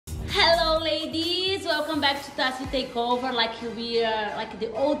ladies, welcome back to TEASING Takeover. Like we are like the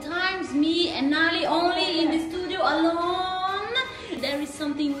old times, me and Nali only in the studio alone. There is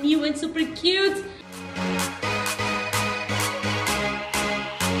something new and super cute.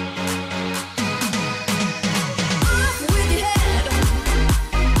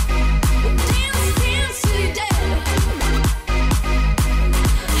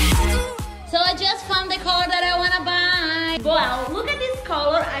 So I just found the color that I wanna buy. Wow, look at this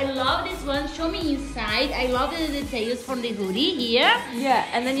color. I love this one. Show me inside. I love the details from the hoodie here. Yeah,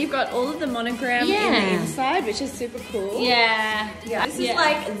 and then you've got all of the monogram in the inside, which is super cool. Yeah. This is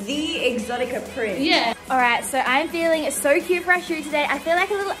like the Exotica print. Yeah. Alright, so I'm feeling so cute for our shoot today. I feel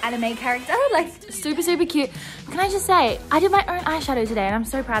like a little anime character, like super, super cute. Can I just say, I did my own eyeshadow today and I'm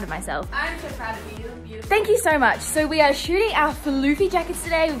so proud of myself. I'm so proud of you. You look beautiful. Thank you so much. So we are shooting our floofy jackets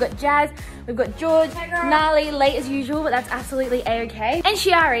today. We've got Jazz, we've got George, Nali, late as usual, but that's absolutely a-okay. And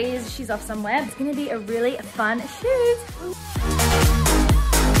Shiari, she's off somewhere. It's gonna be a really fun shoot.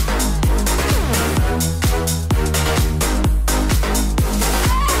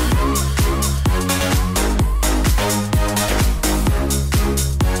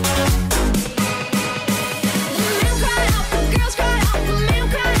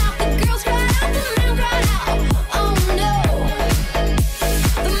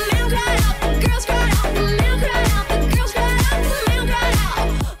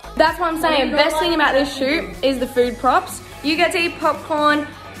 That's what I'm saying. Best thing about this shoot is the food props. You get to eat popcorn.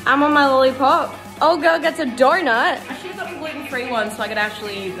 I'm on my lollipop. Old girl gets a donut. I should have got a gluten-free one so I could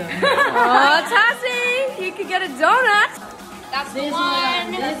actually eat them. Oh, Tassie, you could get a donut. That's the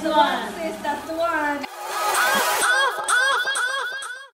one. This one. That's the one.